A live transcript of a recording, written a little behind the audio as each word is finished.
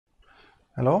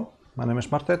Hello, my name is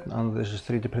Martin and this is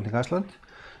 3D Printing Iceland.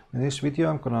 In this video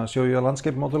I'm going to show you a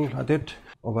landscape model I did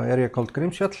of an area called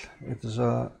Grimsfjall. It is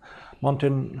a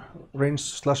mountain range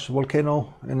slash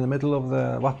volcano in the middle of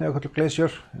the Vatnajökull glacier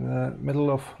in the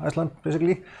middle of Iceland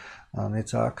basically. And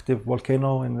it's an active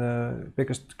volcano in the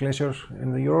biggest glacier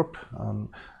in Europe, and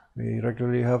we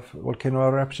regularly have volcano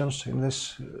eruptions in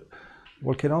this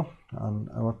volcano, and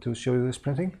I want to show you this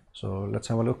printing. So let's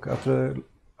have a look after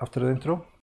the intro.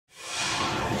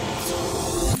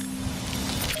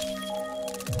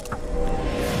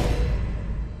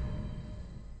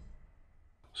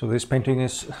 So this painting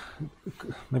is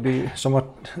maybe somewhat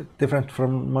different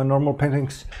from my normal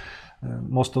paintings.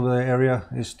 Most of the area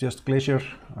is just glacier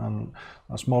and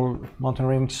a small mountain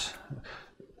range.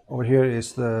 Over here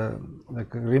is the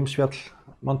Grimsfjall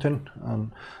mountain,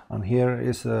 and here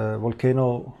is the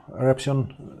volcano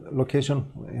eruption location.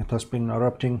 It has been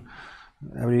erupting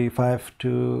every 5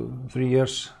 to 3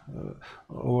 years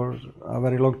over a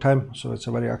very long time, so it's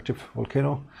a very active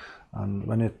volcano. And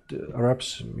when it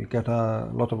erupts, we get a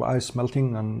lot of ice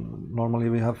melting, and normally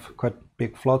we have quite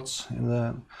big floods in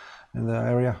the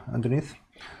area underneath.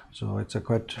 So it's a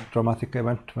quite dramatic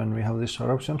event when we have these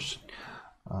eruptions.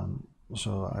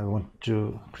 So I want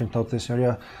to print out this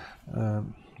area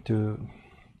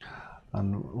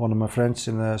and one of my friends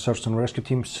in the search and rescue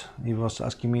teams, he was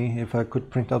asking me if I could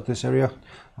print out this area,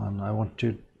 and I want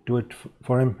to do it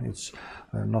for him. It's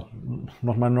not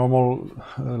my normal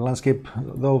landscape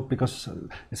though, because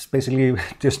it's basically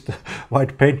just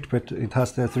white paint, but it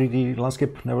has the 3D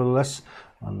landscape nevertheless,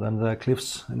 and then the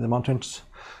cliffs in the mountains,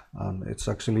 and it's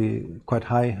actually quite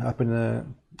high up in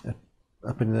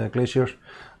the glacier,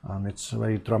 and it's a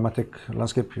very dramatic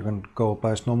landscape. You can go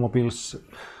by snowmobiles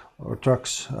or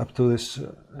trucks up to this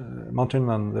mountain,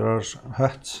 and there are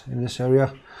huts in this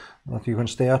area that you can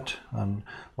stay at. And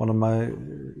one of my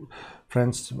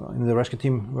friends in the rescue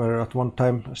team were at one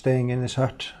time staying in this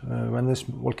hut when this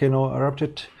volcano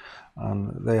erupted,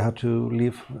 and they had to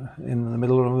leave in the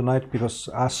middle of the night because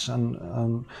ash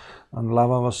and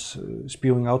lava was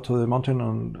spewing out of the mountain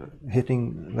and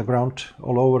hitting the ground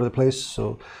all over the place.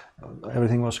 So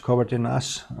everything was covered in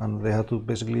ash, and they had to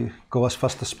basically go as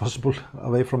fast as possible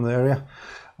away from the area.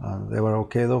 They were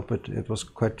okay though, but it was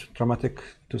quite dramatic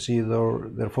to see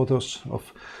their photos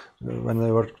of when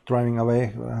they were driving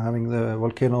away, having the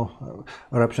volcano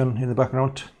eruption in the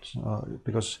background.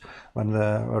 Because when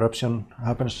the eruption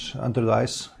happens under the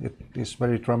ice, it is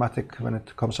very dramatic when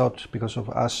it comes out because of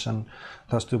ash, and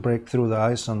it has to break through the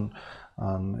ice, and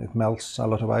it melts a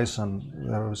lot of ice, and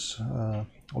there was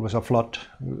always a flood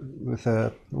with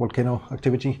volcano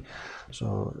activity.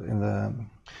 So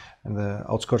in the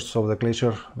outskirts of the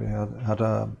glacier, we had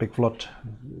a big flood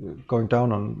going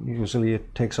down, and usually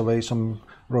it takes away some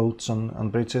roads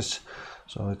and bridges.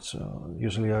 So it's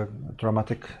usually a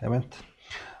dramatic event.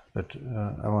 But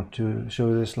I want to show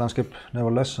you this landscape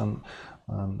nevertheless, and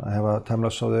I have a time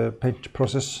lapse of the paint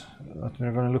process that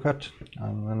we're going to look at,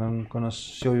 and then I'm going to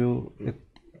show you it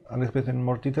a little bit in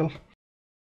more detail.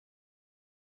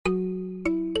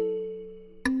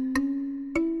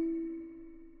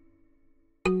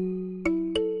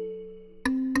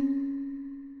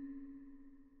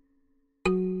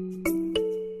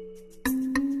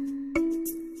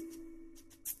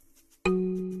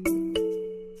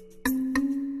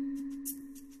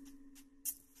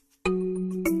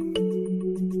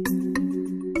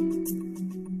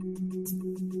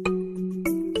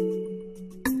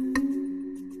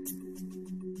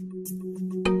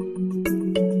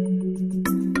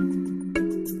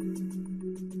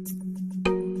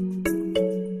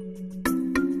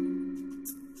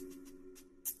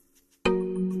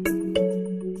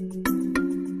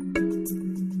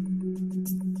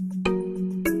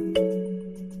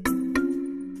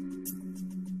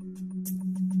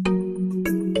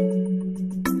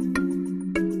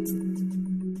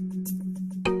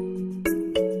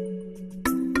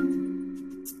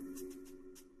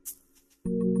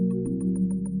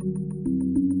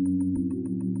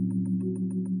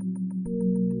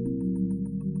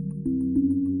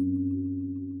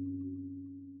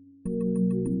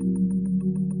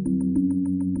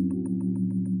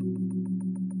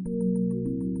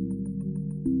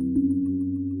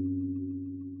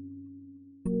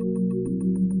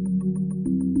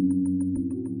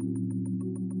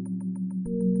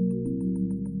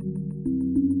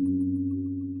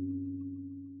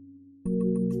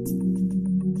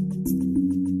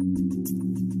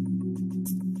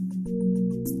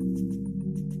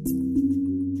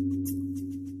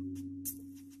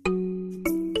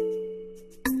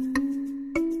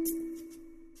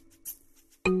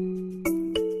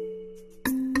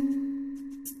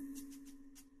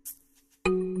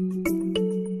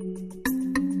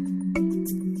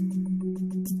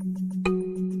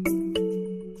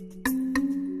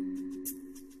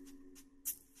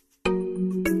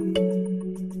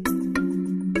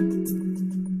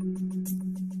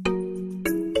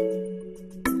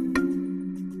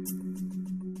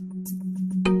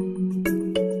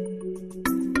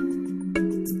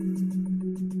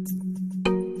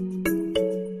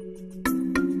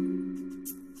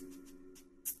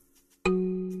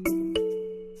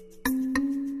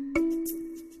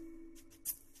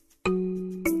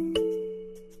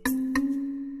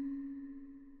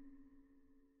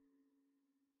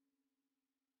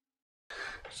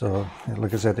 So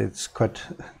like I said, it's quite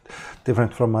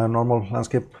different from my normal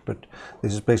landscape, but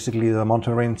this is basically the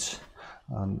mountain range,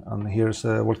 and here's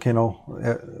a volcano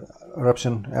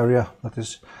eruption area that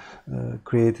is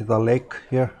created a lake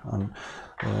here. And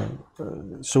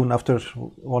soon after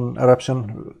one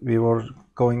eruption, we were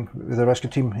going with a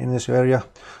rescue team in this area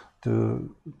to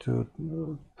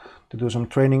do some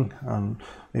training, and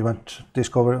we went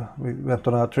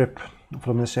on a trip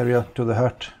from this area to the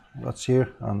hut that's here.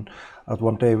 And at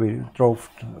one day we drove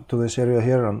to this area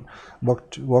here and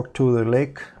walked to the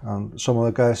lake, and some of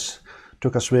the guys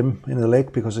took a swim in the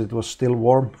lake because it was still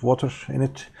warm water in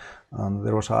it, and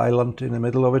there was an island in the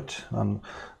middle of it, and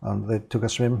they took a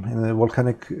swim in the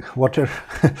volcanic water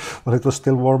but it was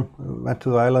still warm. Went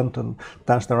to the island and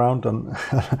danced around and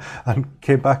and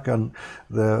came back, and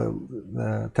the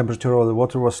temperature of the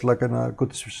water was like in a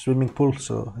good swimming pool,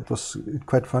 so it was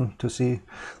quite fun to see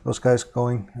those guys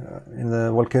going in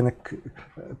the volcanic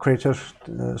crater,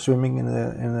 swimming in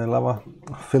the lava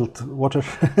filled water.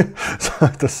 So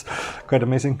it was quite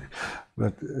amazing,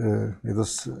 but it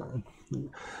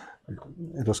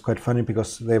was quite funny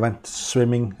because they went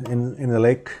swimming in the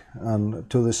lake and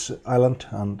to this island,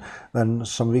 and then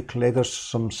some week later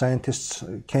some scientists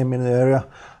came in the area,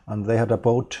 and they had a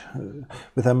boat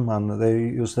with them, and they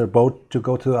used their boat to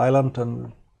go to the island,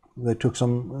 and they took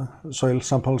some soil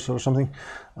samples or something,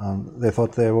 and they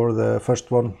thought they were the first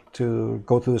one to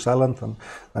go to this island,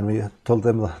 and we told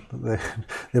them that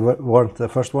they weren't the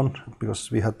first one,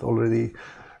 because we had already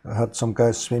had some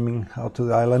guys swimming out to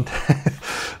the island.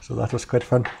 So that was quite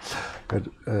fun. But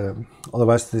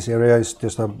otherwise this area is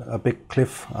just a big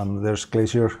cliff, and there's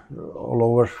glacier all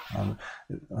over,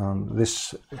 and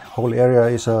this whole area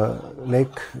is a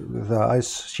lake with an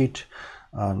ice sheet,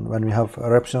 and when we have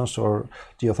eruptions or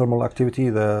geothermal activity,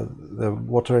 the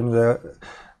water in the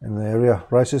area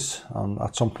rises, and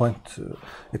at some point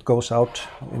it goes out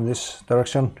in this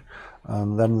direction,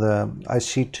 and then the ice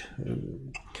sheet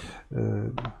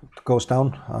goes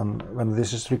down, and when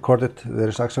this is recorded, there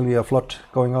is actually a flood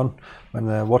going on when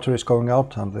the water is going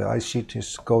out, and the ice sheet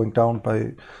is going down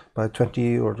by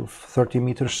 20 or 30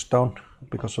 meters down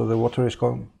because of the water is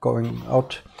going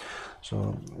out.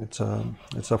 So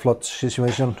it's a flood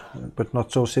situation, but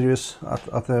not so serious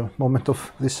at the moment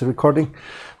of this recording.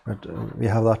 But we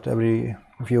have that every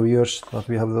few years, that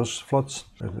we have those floods.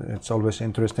 It's always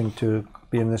interesting to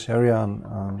be in this area,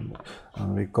 and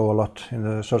we go a lot in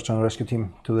the search and rescue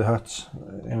team to the huts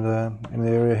in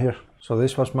the area here. So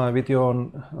this was my video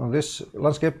on this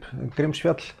landscape,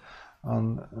 Grimsfjall,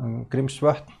 and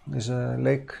Grimsvatn is a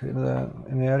lake in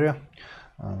the area.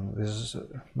 This is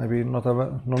maybe not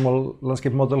a normal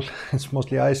landscape model, it's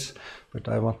mostly ice, but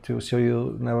I want to show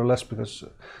you nevertheless, because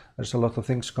there's a lot of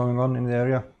things going on in the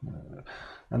area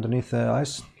underneath the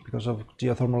ice because of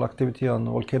geothermal activity and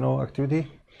volcano activity.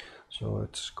 So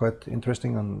it's quite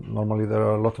interesting, and normally there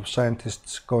are a lot of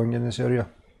scientists going in this area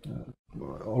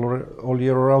all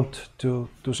year around to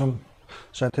do some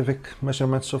scientific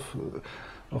measurements of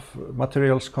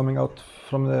materials coming out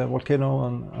from the volcano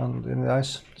and in the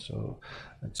ice. So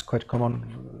it's quite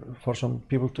common for some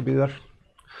people to be there.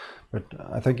 But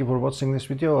I thank you for watching this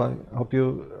video. I hope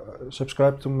you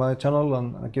subscribe to my channel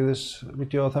and give this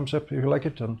video a thumbs up if you like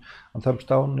it, and thumbs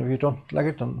down if you don't like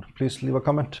it, and please leave a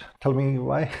comment, tell me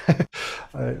why.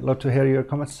 I love to hear your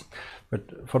comments.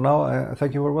 But for now, I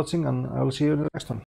thank you for watching, and I will see you in the next one.